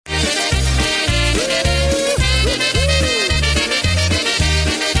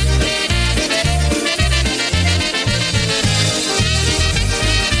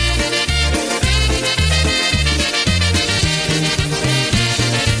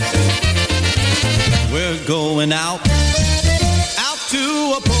going out to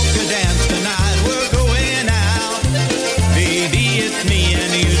a polka dance tonight. We're going out, baby, it's me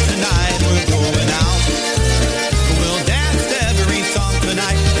and you tonight. We're going out, we'll dance to every song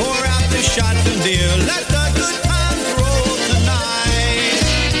tonight. Pour out the shots and beer, let the good times roll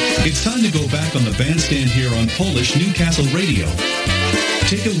tonight. It's time to go back on the Bandstand here on Polish Newcastle Radio.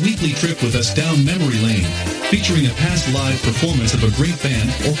 Take a weekly trip with us down memory lane, featuring a past live performance of a great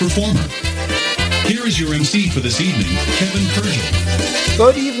band or performer. Here is your MC for this evening, Kevin Kurgel.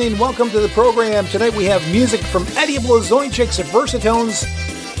 Good evening, welcome to the program. Tonight we have music from Eddie Blazonczyk's Versatones,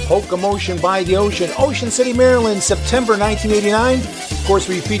 Polka Motion by the Ocean, Ocean City, Maryland, September 1989. Of course,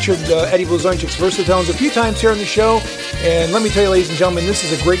 we featured Eddie Blazonczyk's Versatones a few times here on the show. And let me tell you, ladies and gentlemen, this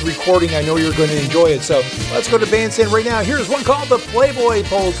is a great recording. I know you're going to enjoy it. So let's go to Bandstand right now. Here's one called the Playboy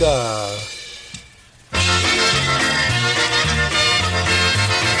Polka. Oh,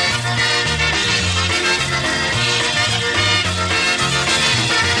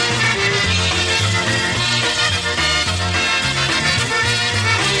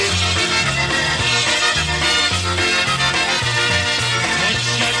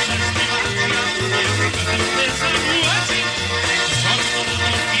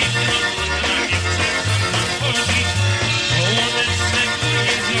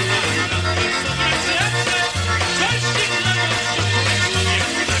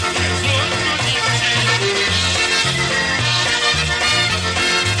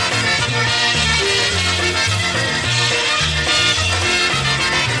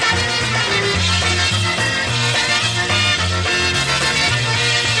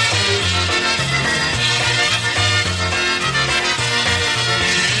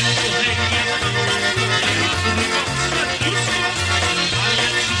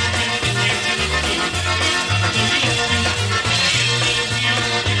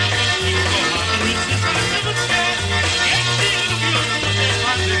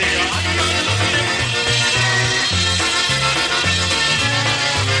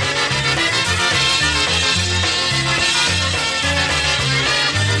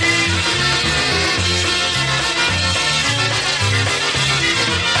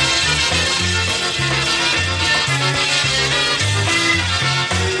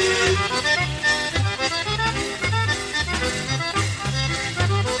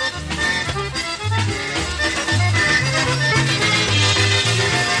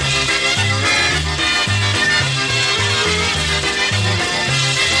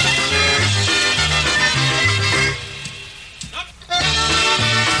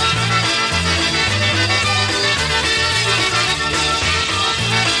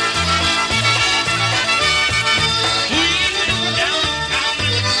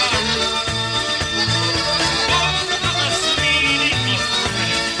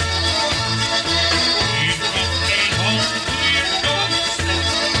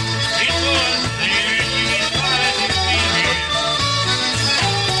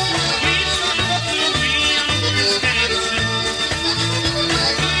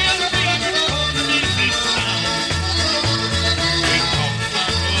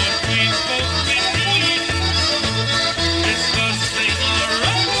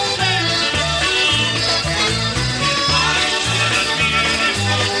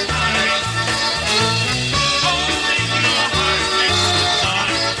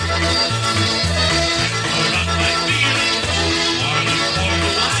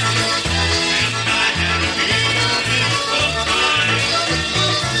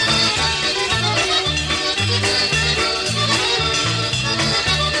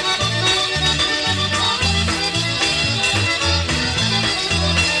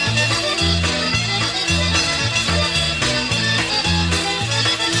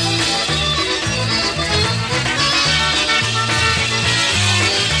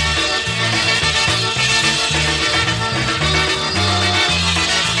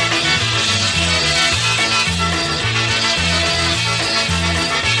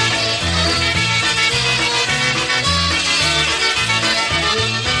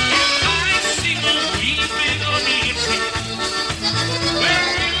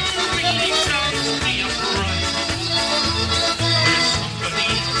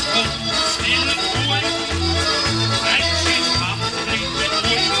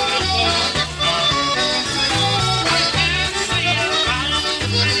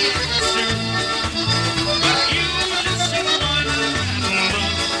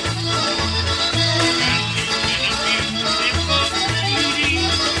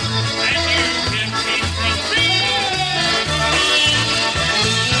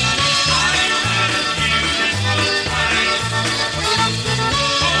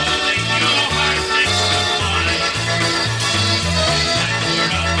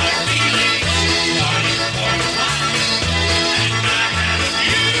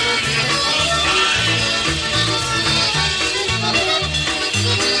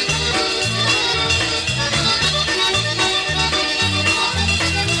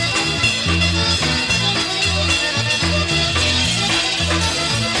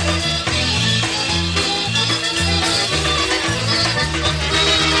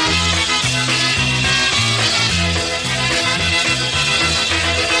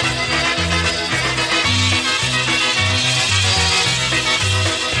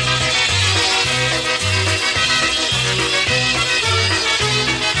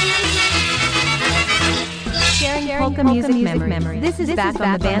 polka music memory. This is back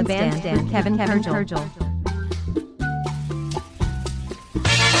on the bandstand. Kevin Kurgel.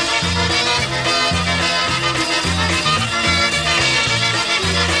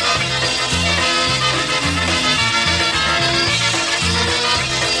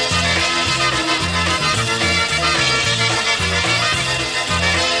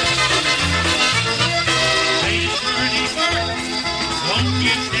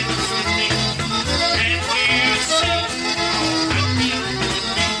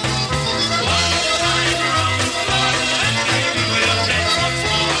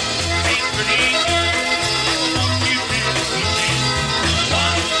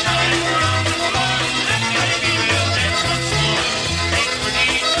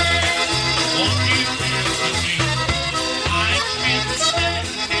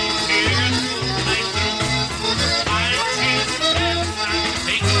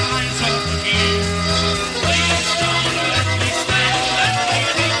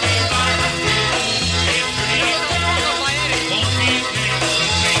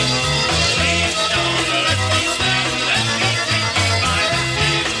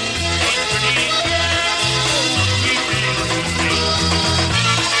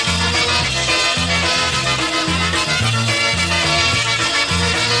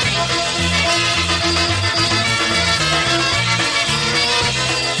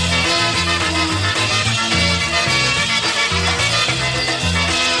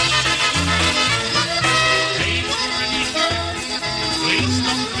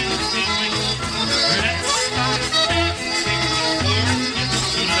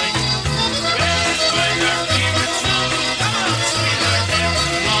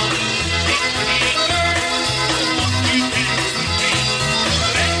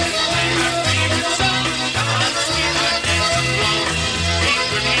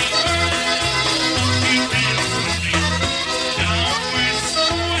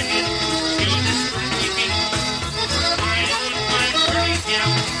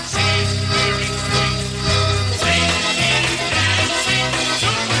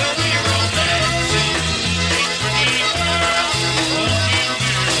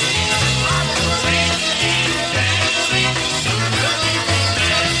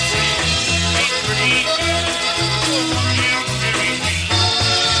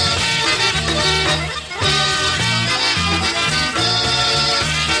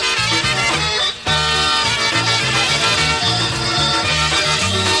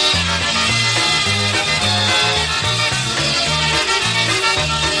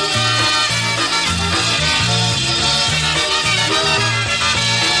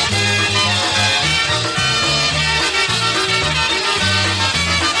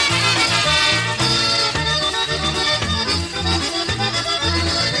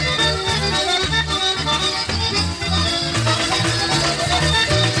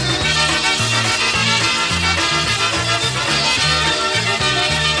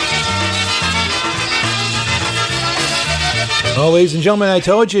 Well, ladies and gentlemen, I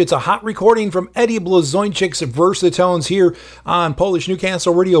told you it's a hot recording from Eddie Blazonczyk's Versatones here on Polish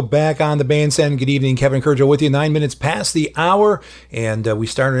Newcastle Radio, back on the Bandstand. Good evening, Kevin Kurgel with you, 9 minutes past the hour, and we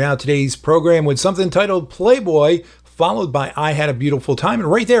started out today's program with something titled Playboy, followed by I Had a Beautiful Time. And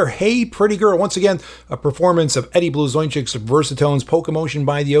right there, Hey Pretty Girl. Once again, a performance of Eddie Blazonczyk's Versatones, Polka Motion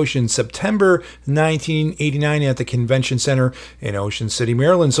by the Ocean, September 1989 at the Convention Center in Ocean City,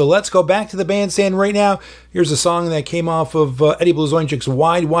 Maryland. So let's go back to the bandstand right now. Here's a song that came off of Eddie Blazonczyk's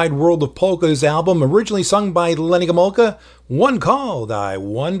Wide, Wide World of Polkas album, originally sung by Lenny Gomulka, one called I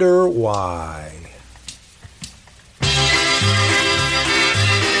Wonder Why. Why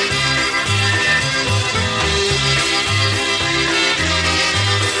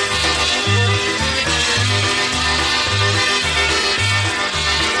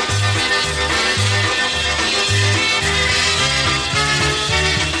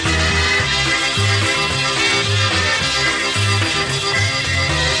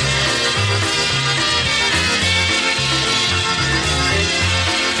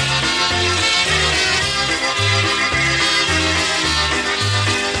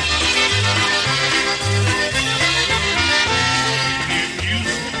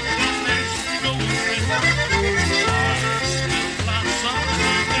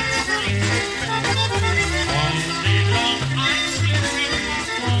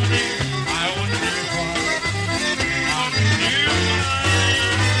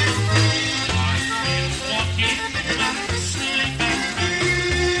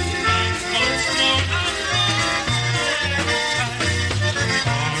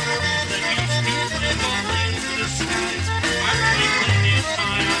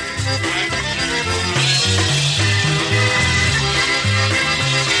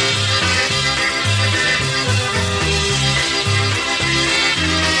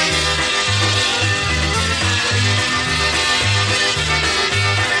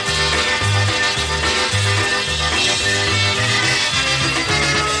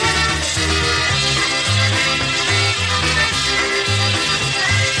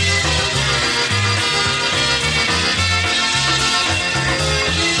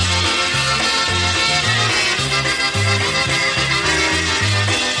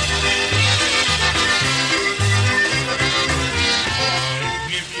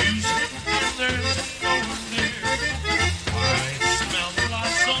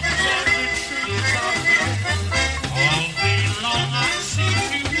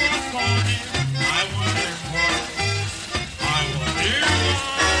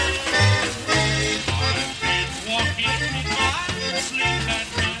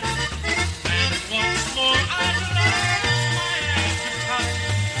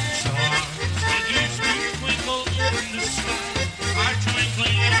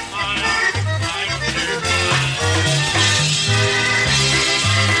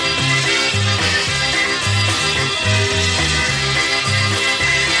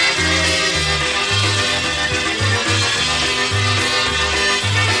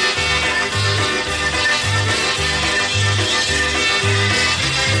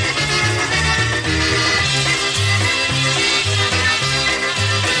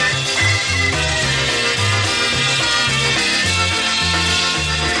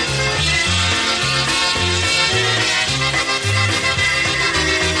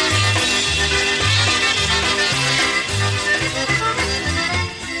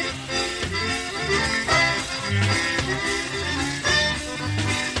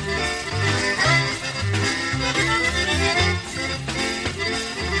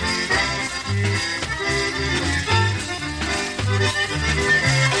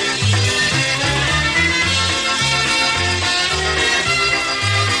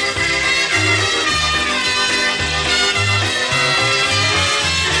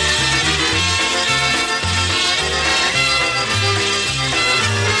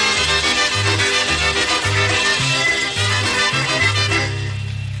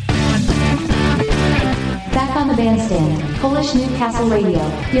Newcastle Radio,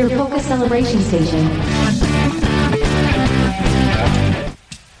 your polka celebration station.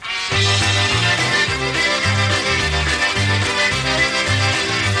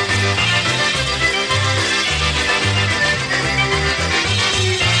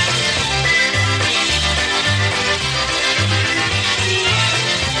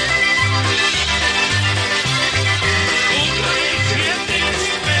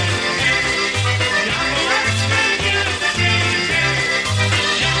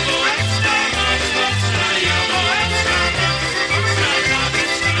 Ja,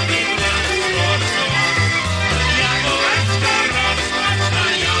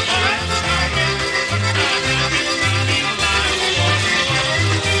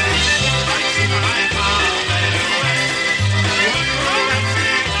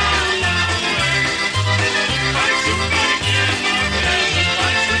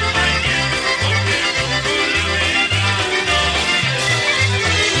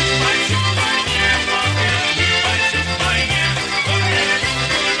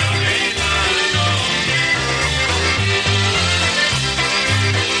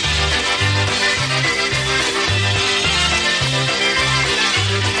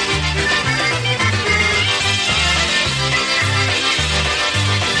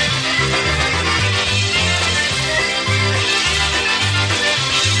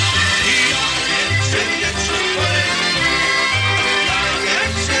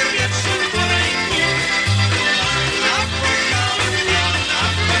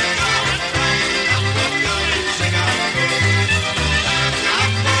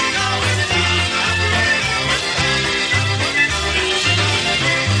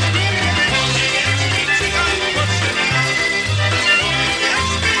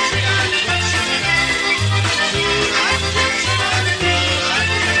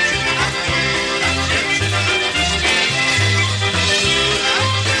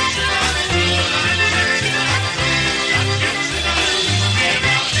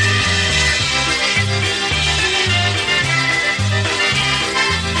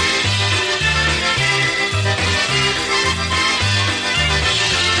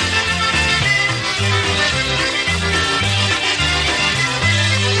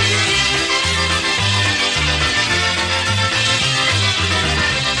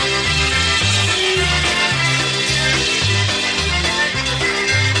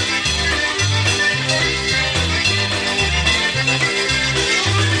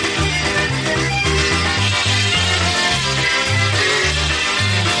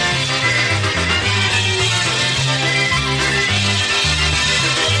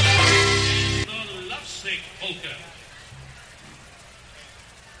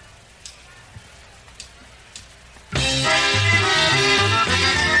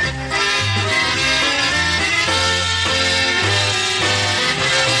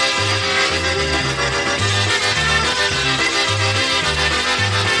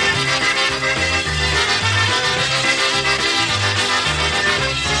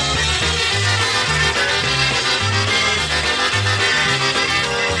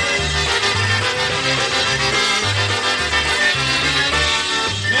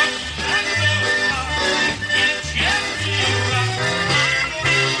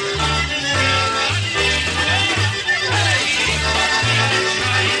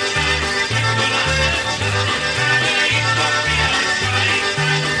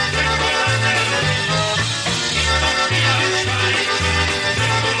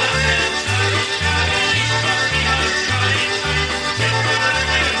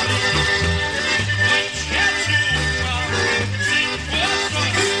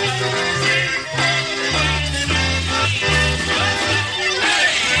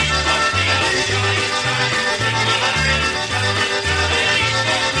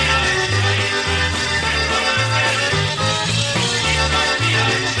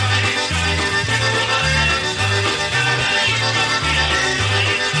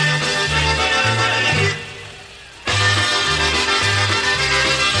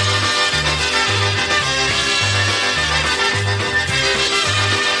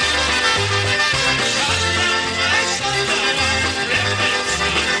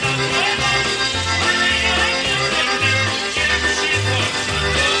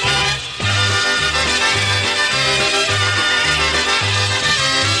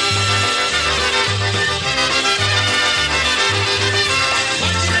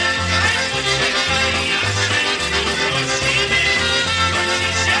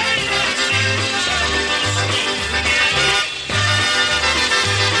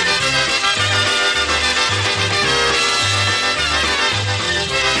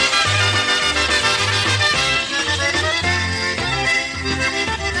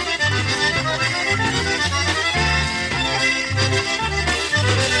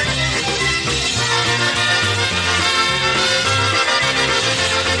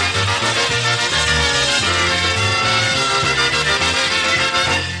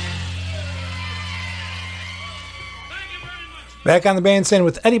 Back on the bandstand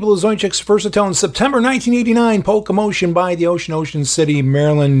with Eddie Blazonczyk's Versatone, September 1989, Polka Motion by the Ocean, Ocean City,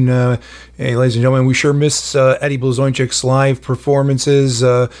 Maryland. Hey, ladies and gentlemen, we sure miss Eddie Blazonczyk's live performances.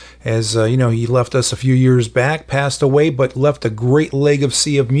 As you know, he left us a few years back, passed away, but left a great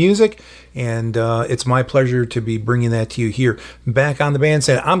legacy of music. And it's my pleasure to be bringing that to you here back on the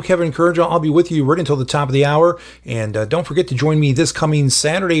bandstand. I'm Kevin Kurgel. I'll be with you right until the top of the hour. And don't forget to join me this coming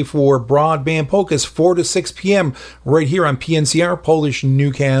Saturday for Broadband Polkas, 4 to 6 p.m. right here on PNCR, Polish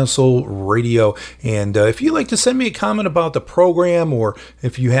Newcastle Radio. And if you'd like to send me a comment about the program, or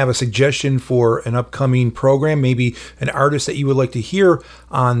if you have a suggestion for an upcoming program, maybe an artist that you would like to hear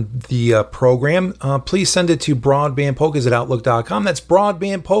on the program, please send it to broadbandpolkas@outlook.com. That's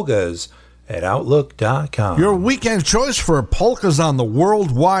broadbandpolkas at outlook.com. Your weekend choice for polkas on the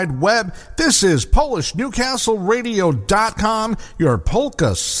World Wide Web. This is PolishNewcastleRadio.com, your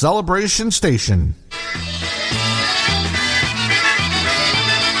polka celebration station.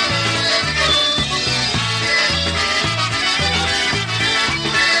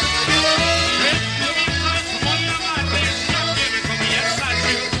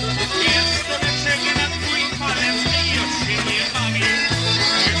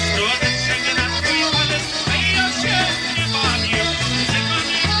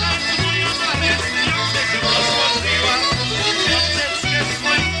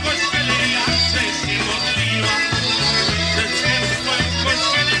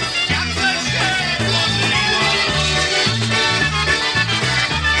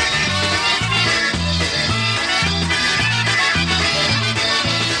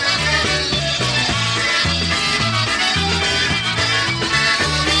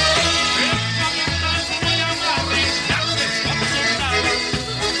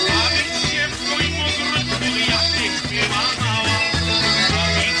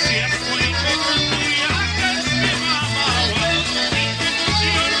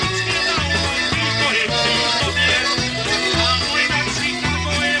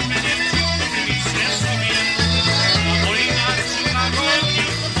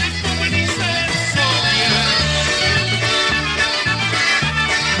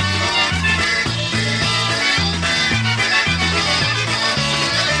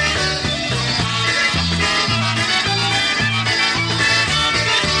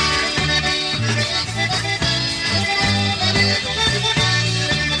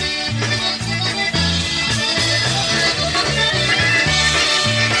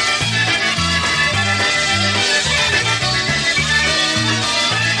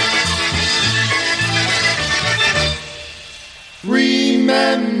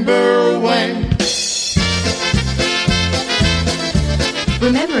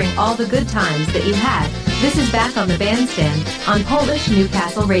 Remembering all the good times that you had, this is Back on the Bandstand on Polish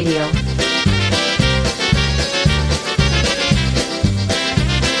Newcastle Radio.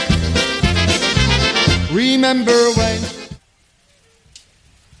 Remember when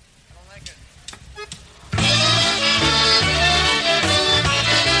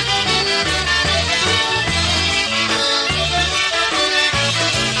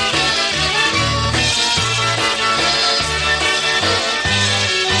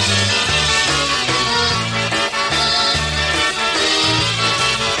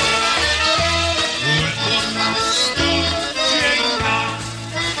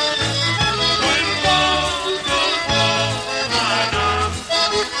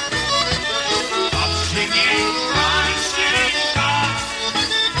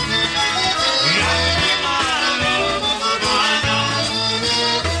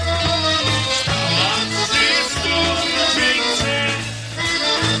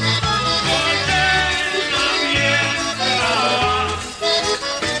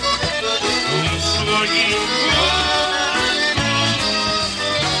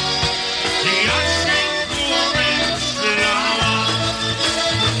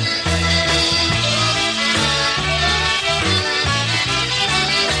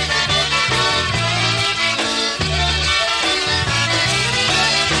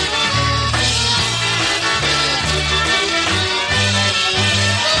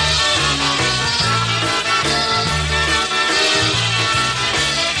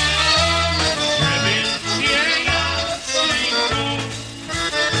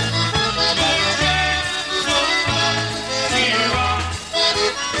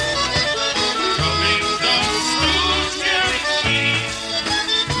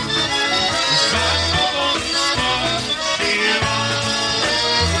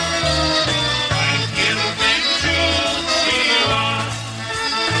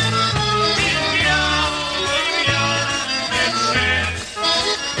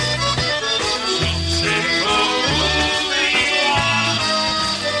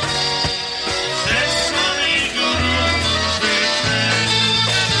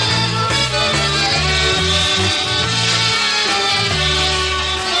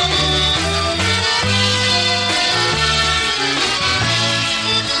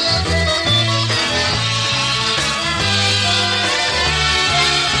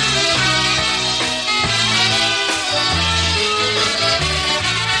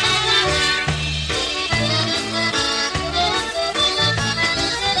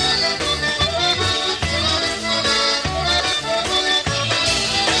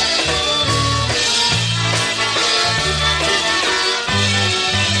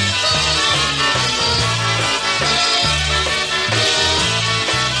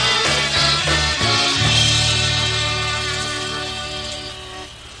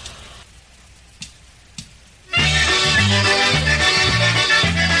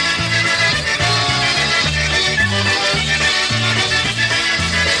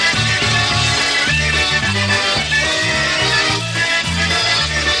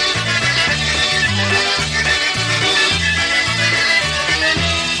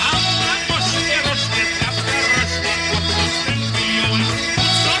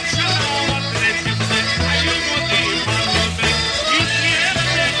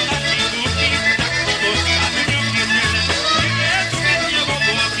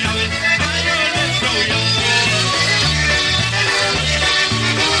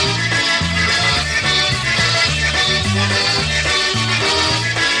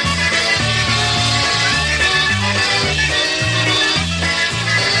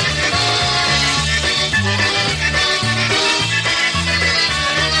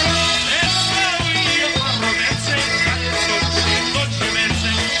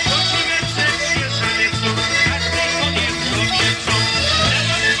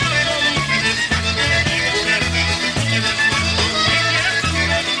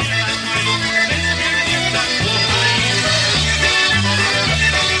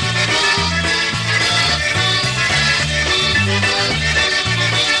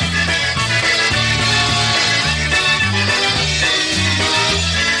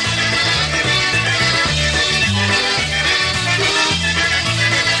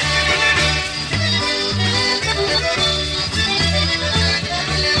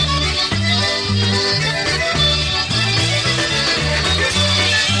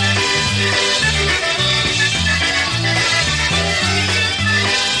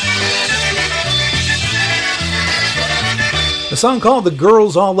song called The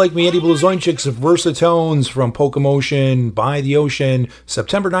Girls All Like Me, Eddie Blazonczyk's Versatones from Polka Motion by the Ocean,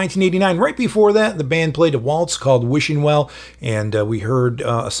 September 1989. Right before that, the band played a waltz called Wishing Well, and we heard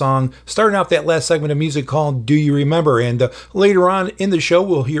a song starting out that last segment of music called Do You Remember? And later on in the show,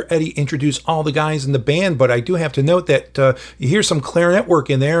 we'll hear Eddie introduce all the guys in the band, but I do have to note that you hear some clarinet work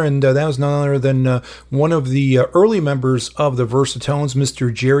in there, and that was none other than one of the early members of the Versatones,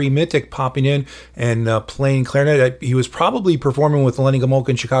 Mr. Jerry Mittick, popping in and playing clarinet. He was probably performing with Lenny Gomulka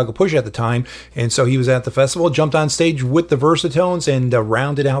and Chicago Push at the time, and so he was at the festival, jumped on stage with the Versatones, and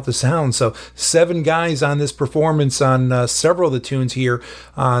rounded out the sound. So 7 guys on this performance on several of the tunes here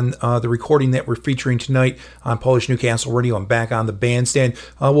on the recording that we're featuring tonight on Polish Newcastle Radio and back on the bandstand.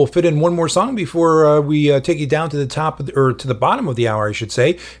 We'll fit in one more song before we take you down to the top or to the bottom of the hour, I should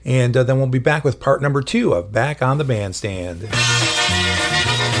say, and then we'll be back with part number 2 of Back on the Bandstand.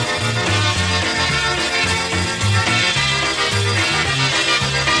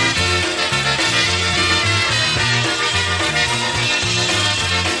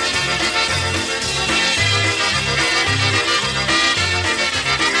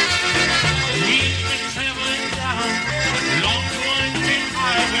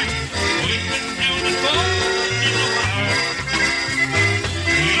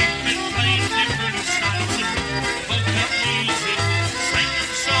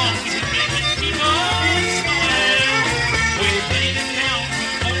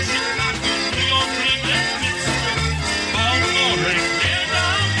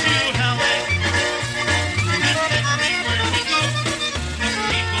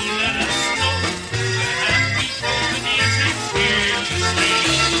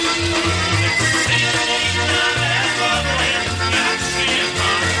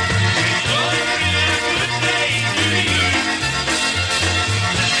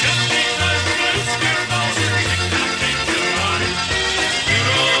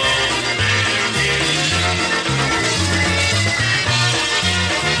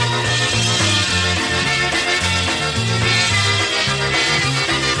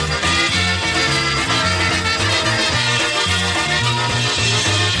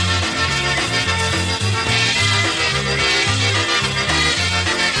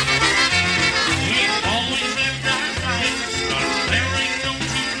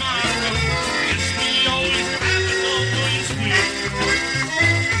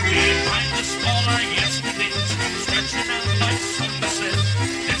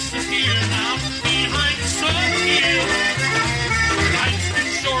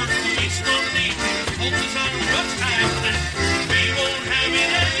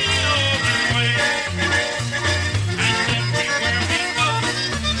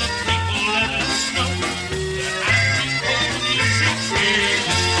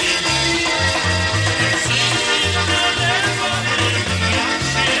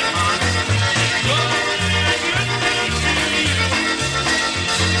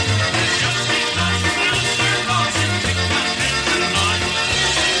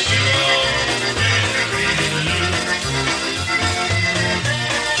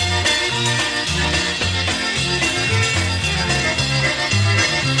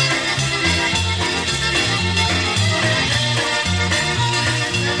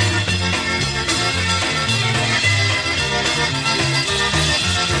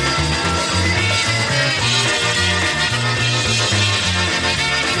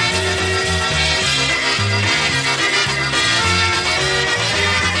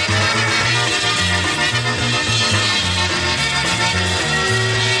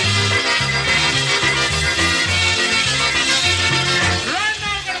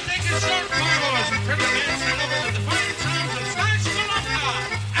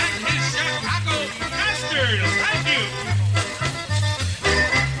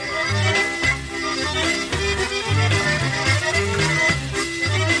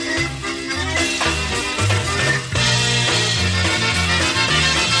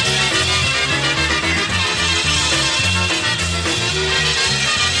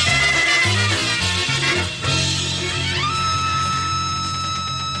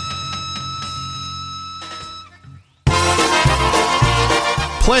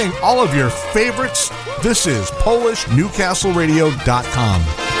 Playing all of your favorites, this is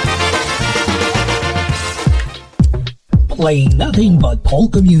PolishNewcastleRadio.com. Playing nothing but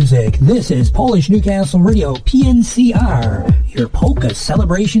polka music. This is Polish Newcastle Radio, PNCR, your polka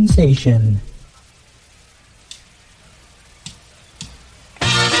celebration station.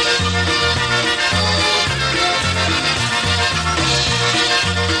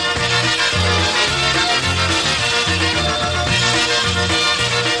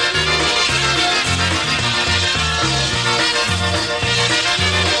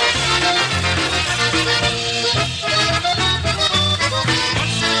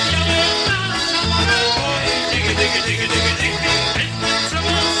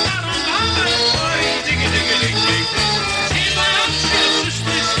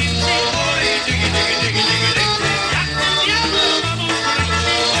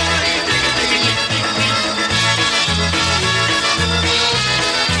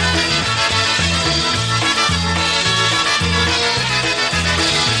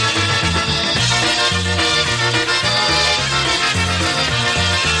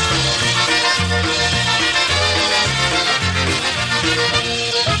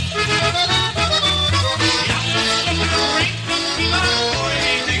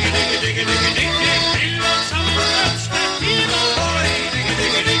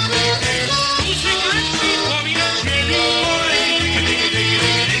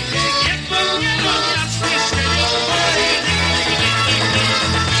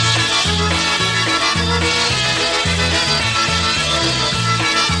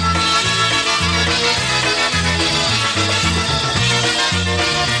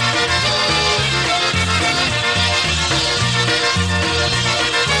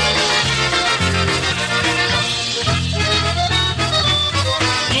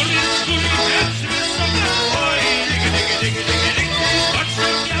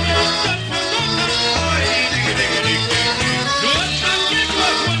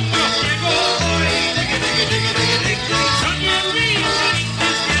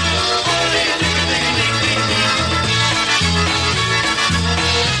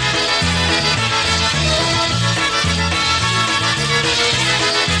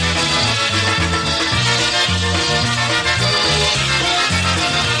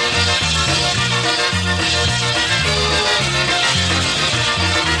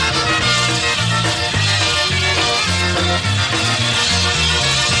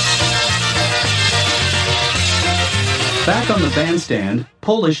 Back on the Bandstand,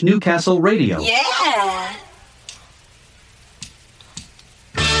 Polish Newcastle Radio. Yeah!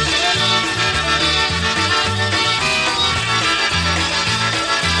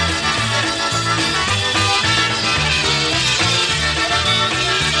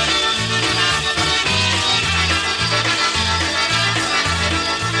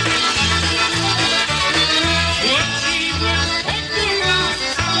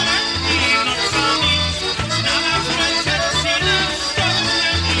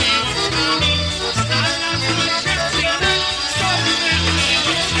 Znalazłem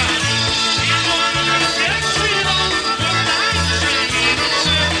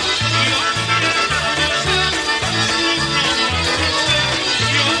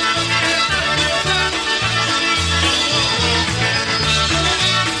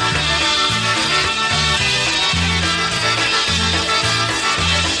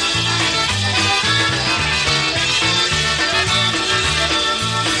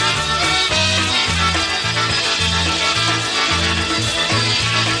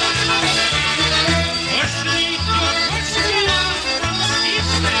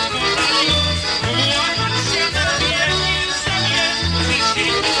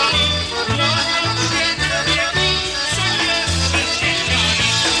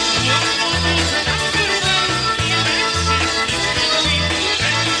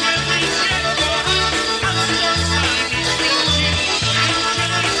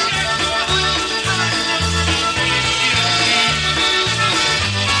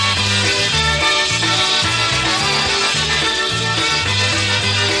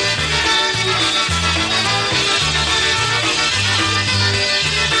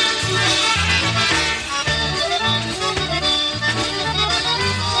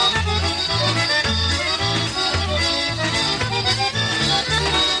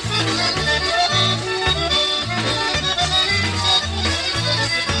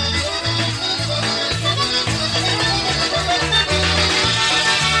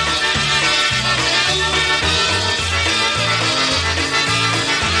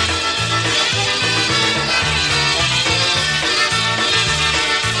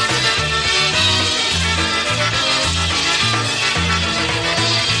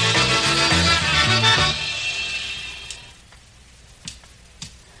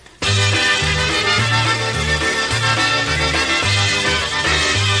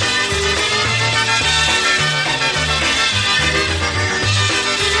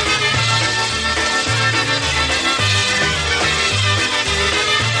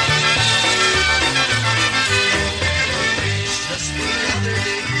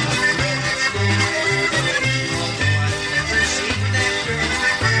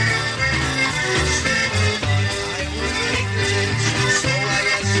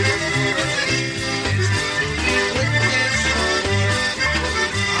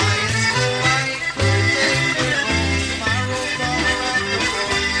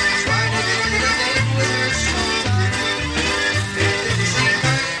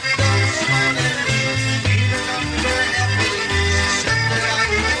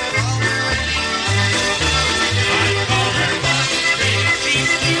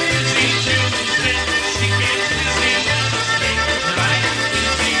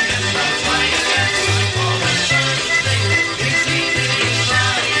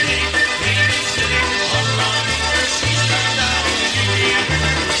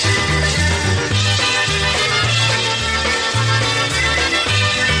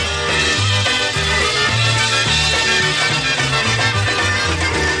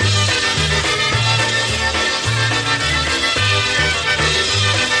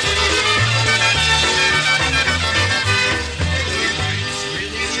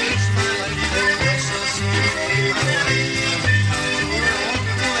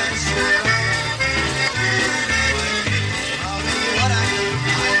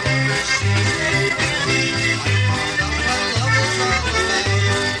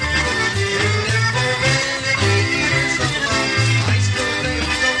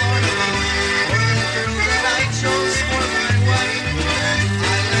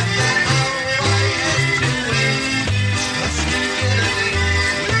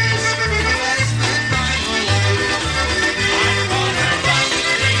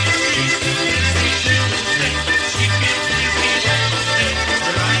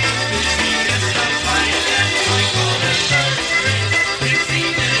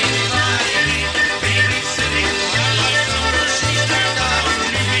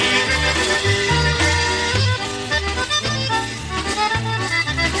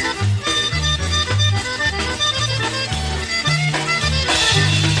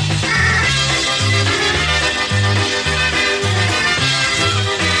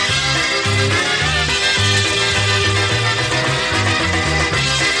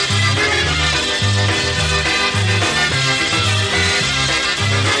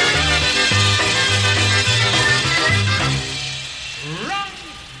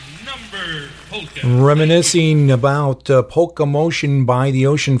Reminiscing about Polka Motion by the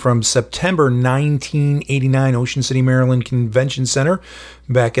Ocean from September 1989, Ocean City, Maryland Convention Center,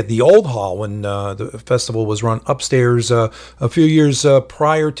 back at the old hall when the festival was run upstairs a few years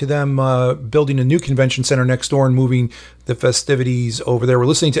prior to them building a new convention center next door and moving the festivities over there. We're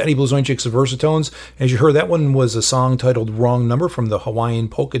listening to Eddie Blue Zoinchik's Versatones. As you heard, that one was a song titled Wrong Number from the Hawaiian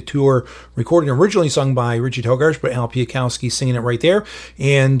Polka Tour, recorded originally sung by Richie Togarsh, but Al Piakowski singing it right there.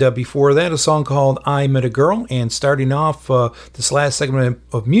 And before that, a song called I Met a Girl. And starting off this last segment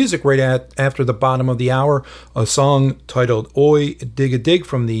of music right after the bottom of the hour, a song titled Oi Dig a Dig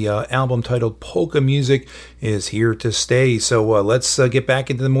from the album titled Polka Music is Here to Stay. So let's get back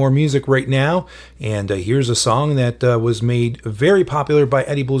into the more music right now. And here's a song that was made very popular by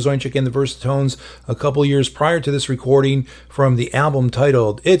Eddie Blue Zoinchik and the Versatones a couple years prior to this recording from the album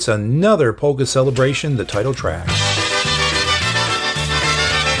titled It's Another Polka Celebration, the title track.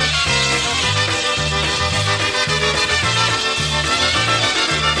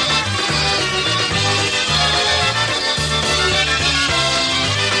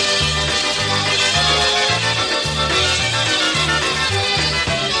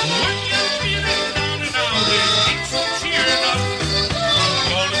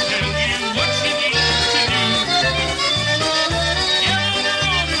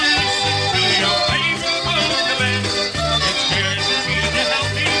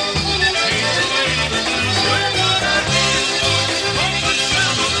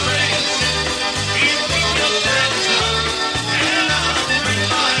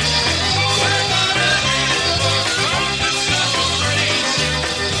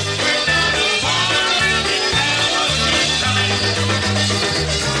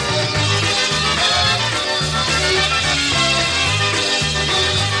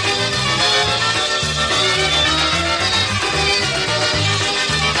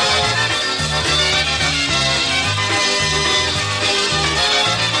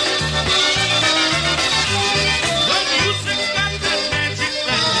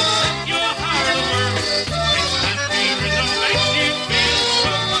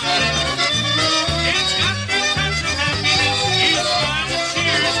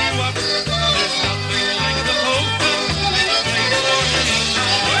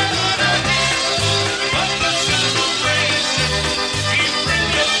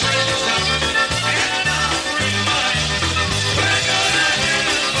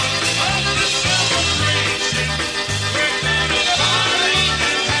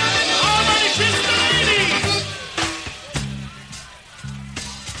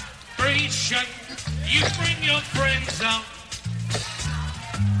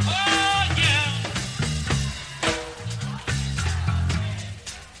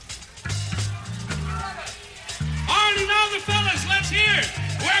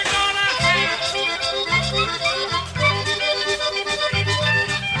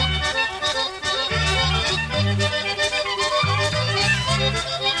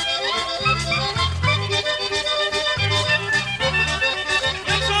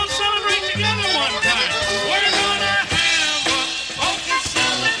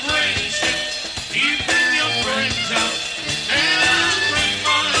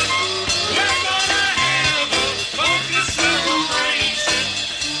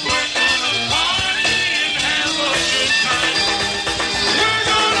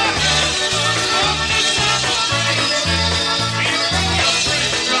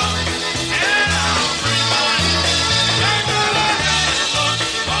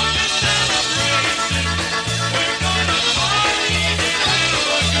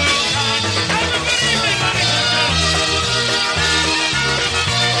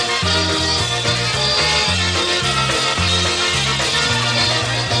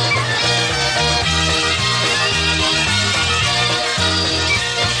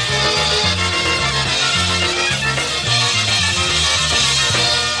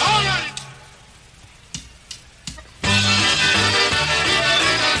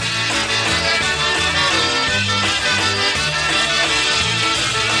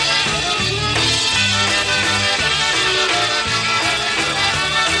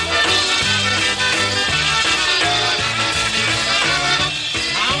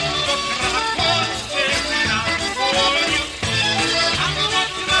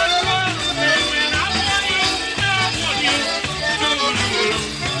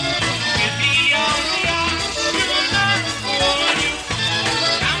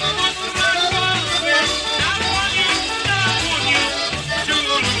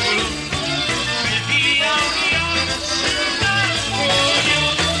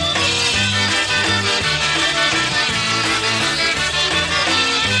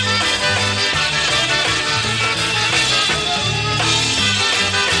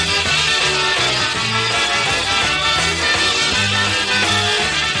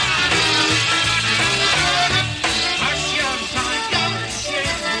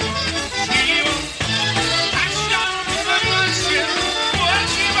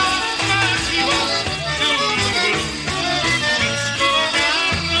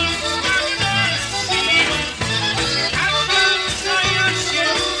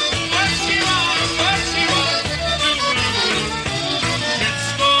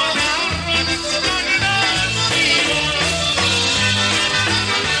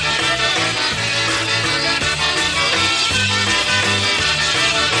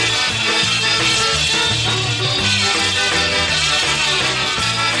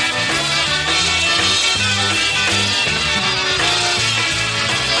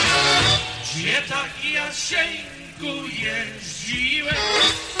 gdzie tak Jasieńku jeździłeś,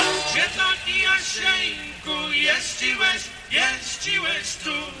 gdzie tak Jasieńku jeździłeś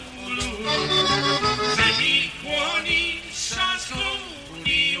tu, że mi kłonisza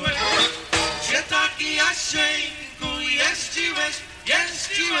skłoniłeś, gdzie tak Jasieńku jeździłeś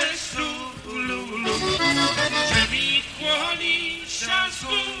tu, że mi kłonisza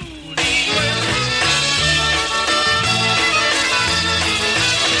skłoniłeś.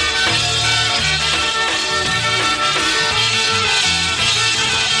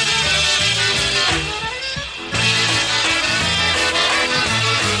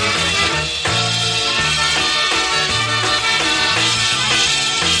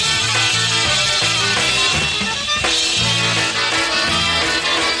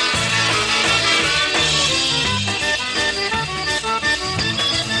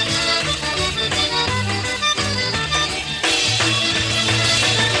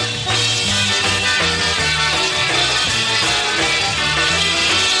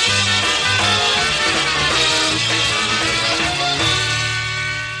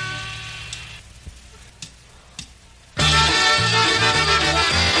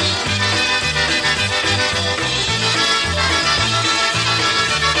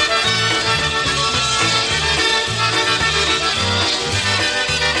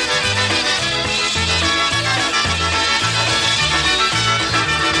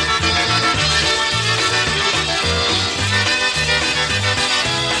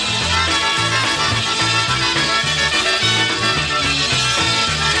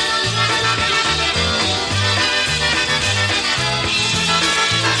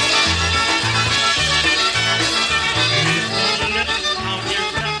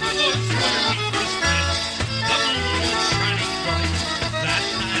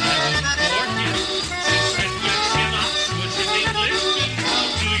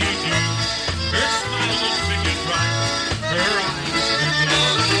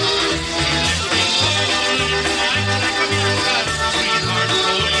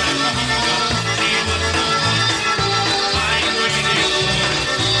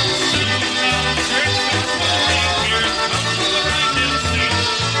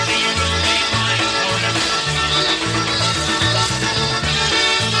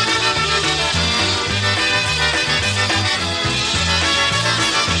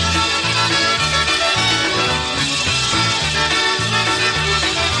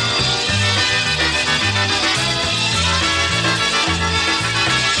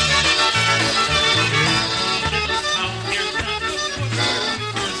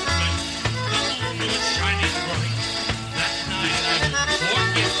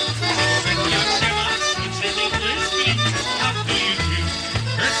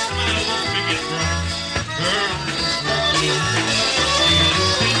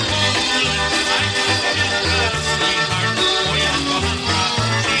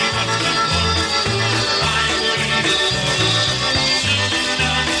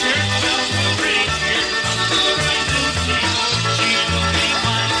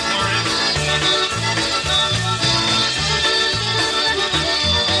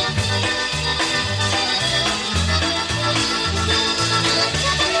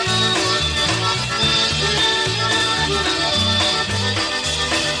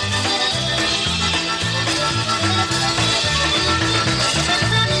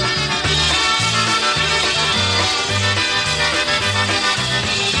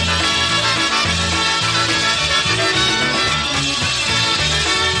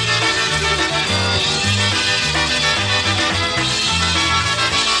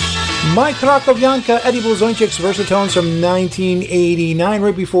 My Krakowianka, Eddie Blazonczyk's Versatones from 1989.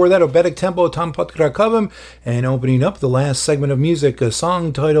 Right before that, Obetic Tempo, Tom Pod Krakowem. And opening up the last segment of music, a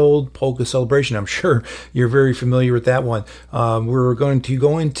song titled Polka Celebration. I'm sure you're very familiar with that one. We're going to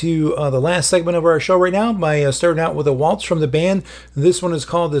go into the last segment of our show right now by starting out with a waltz from the band. This one is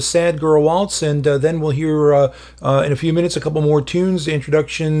called the Sad Girl Waltz. And then we'll hear in a few minutes a couple more tunes, the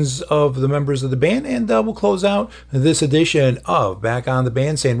introductions of the members of the band. And we'll close out this edition of Back on the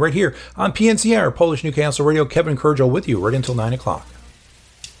Bandstand right here on PNCR, Polish Newcastle Radio. Kevin Kurdziel with you right until 9 o'clock.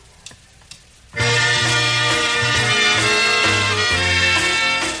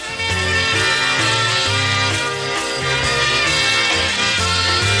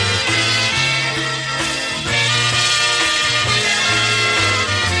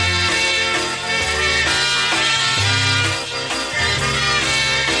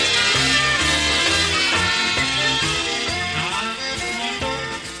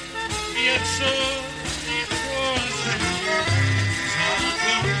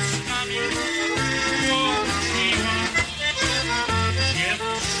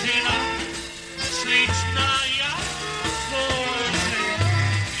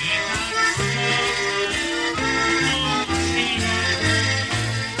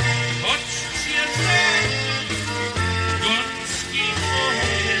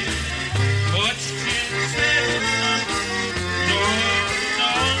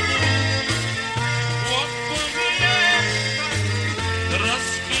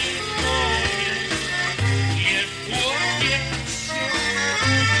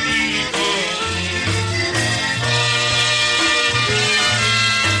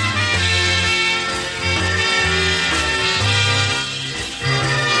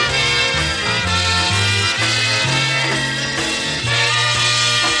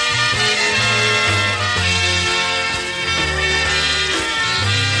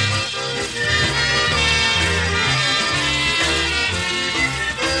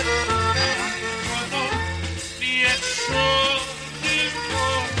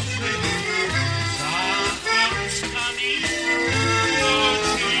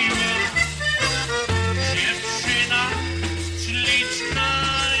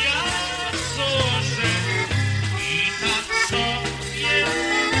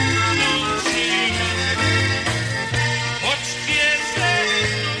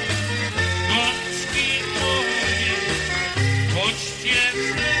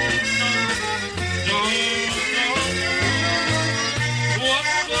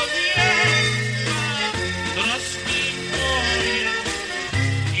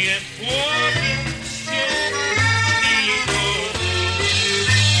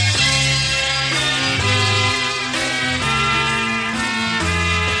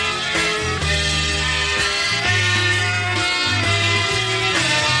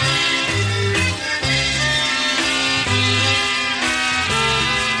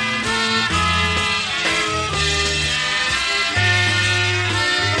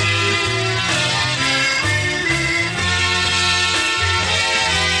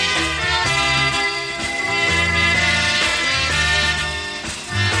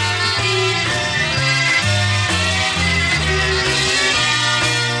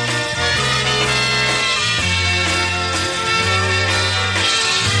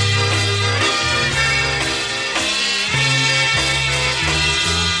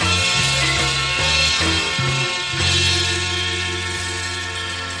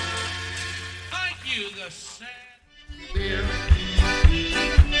 a sad... Dear,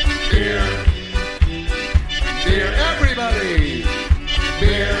 dear, dear everybody,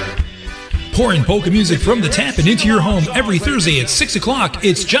 dear. Pouring polka music from the tap and into your home every Thursday at 6 o'clock.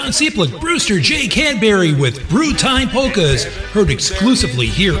 It's John Seplick, Brewster J. Cadbury with Brew Time Polkas, heard exclusively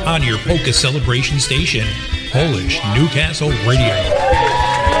here on your polka celebration station, Polish Newcastle Radio.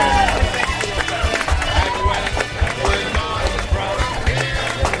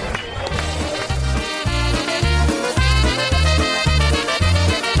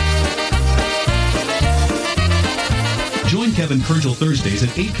 Join Kevin Kurgel Thursdays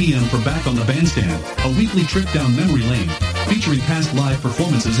at 8 p.m. for Back on the Bandstand, a weekly trip down memory lane, featuring past live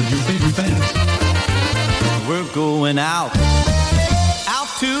performances of your favorite bands. We're going out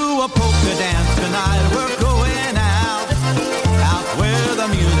to a polka dance tonight. We're going out where the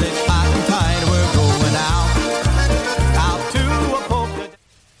music's hot and tight. We're going out to a polka dance.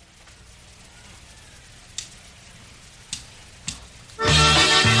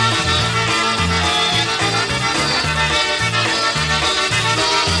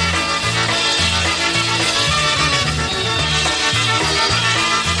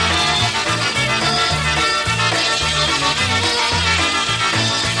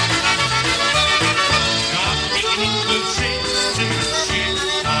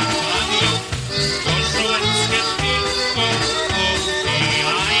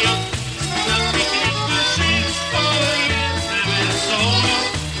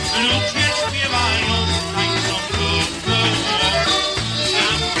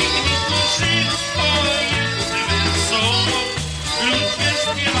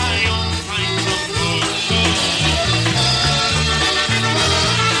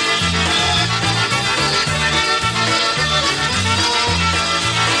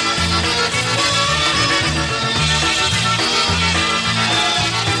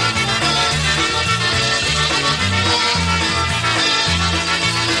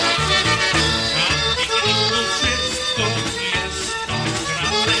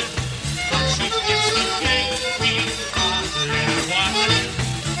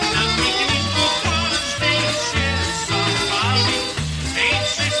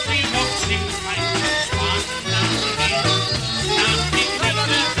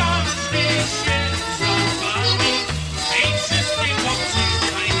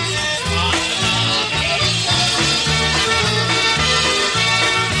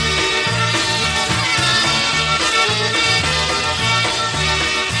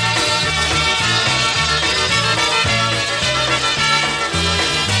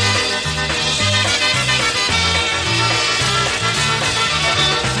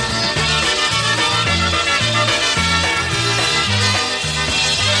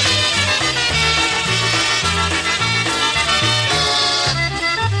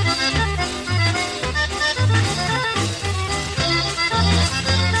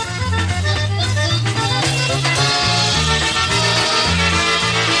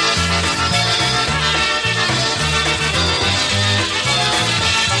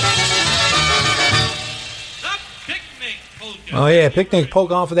 Oh, yeah, Picnic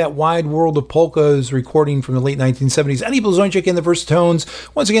Polka off of that Wide World of Polkas recording from the late 1970s. Eddie Blazonczyk in the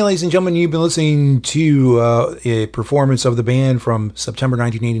Versatones. Once again, ladies and gentlemen, you've been listening to a performance of the band from September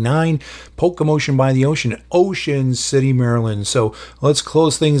 1989, Polka Motion by the Ocean, Ocean City, Maryland. So let's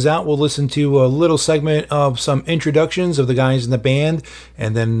close things out. We'll listen to a little segment of some introductions of the guys in the band,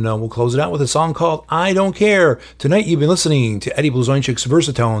 and then we'll close it out with a song called I Don't Care. Tonight, you've been listening to Eddie Blazonczyk's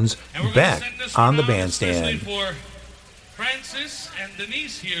Versatones, back on the Bandstand. For Francis and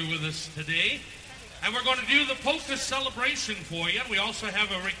Denise here with us today, and we're going to do the polka celebration for you. We also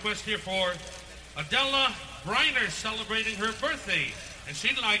have a request here for Adela Briner celebrating her birthday, and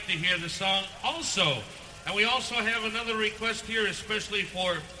she'd like to hear the song also. And we also have another request here, especially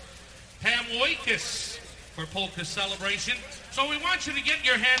for Pam Waikis for polka celebration. So we want you to get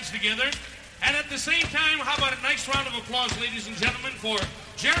your hands together, and at the same time, how about a nice round of applause, ladies and gentlemen, for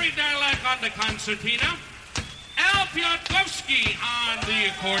Jerry Darlak on the concertina, Al Piotrowski on the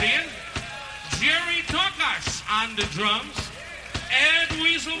accordion, Jerry Tokash on the drums, Ed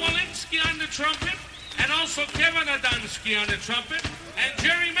Weasel Walensky on the trumpet, and also Kevin Adamski on the trumpet, and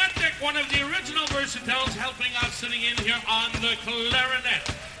Jerry Mentek, one of the original Versatiles, helping out sitting in here on the clarinet.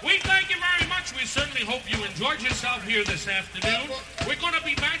 We thank you very much. We certainly hope you enjoyed yourself here this afternoon. We're going to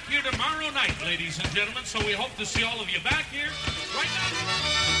be back here tomorrow night, ladies and gentlemen, so we hope to see all of you back here right now.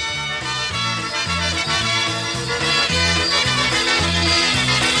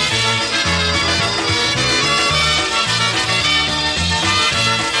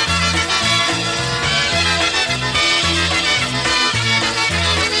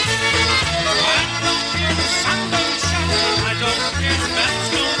 I don't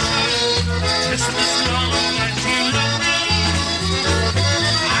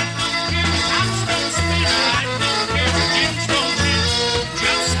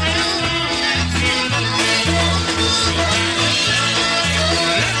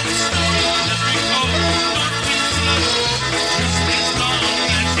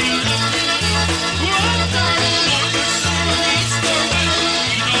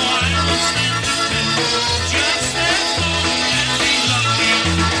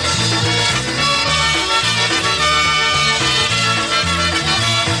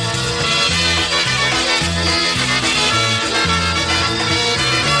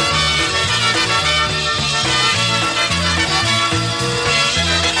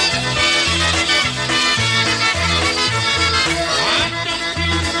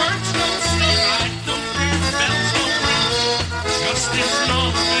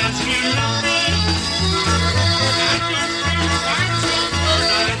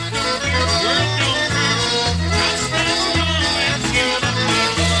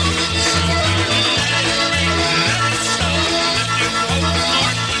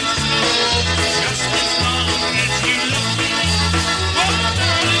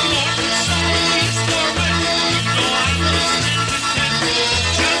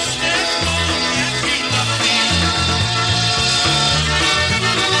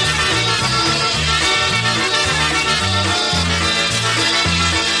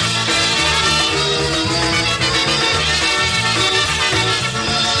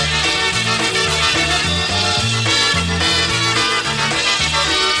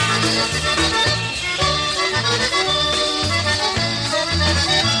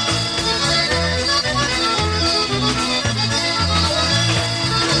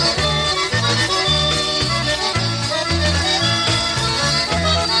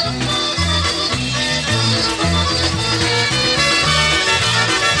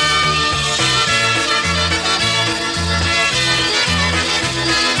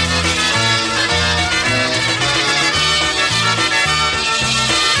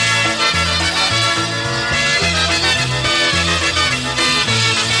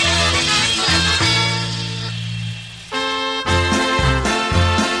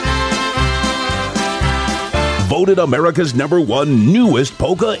Voted America's #1 newest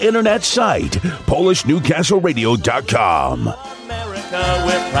polka internet site, PolishNewcastleRadio.com. America,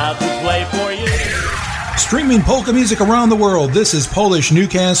 we're proud to play for you. Streaming polka music around the world, this is Polish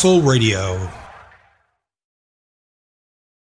Newcastle Radio.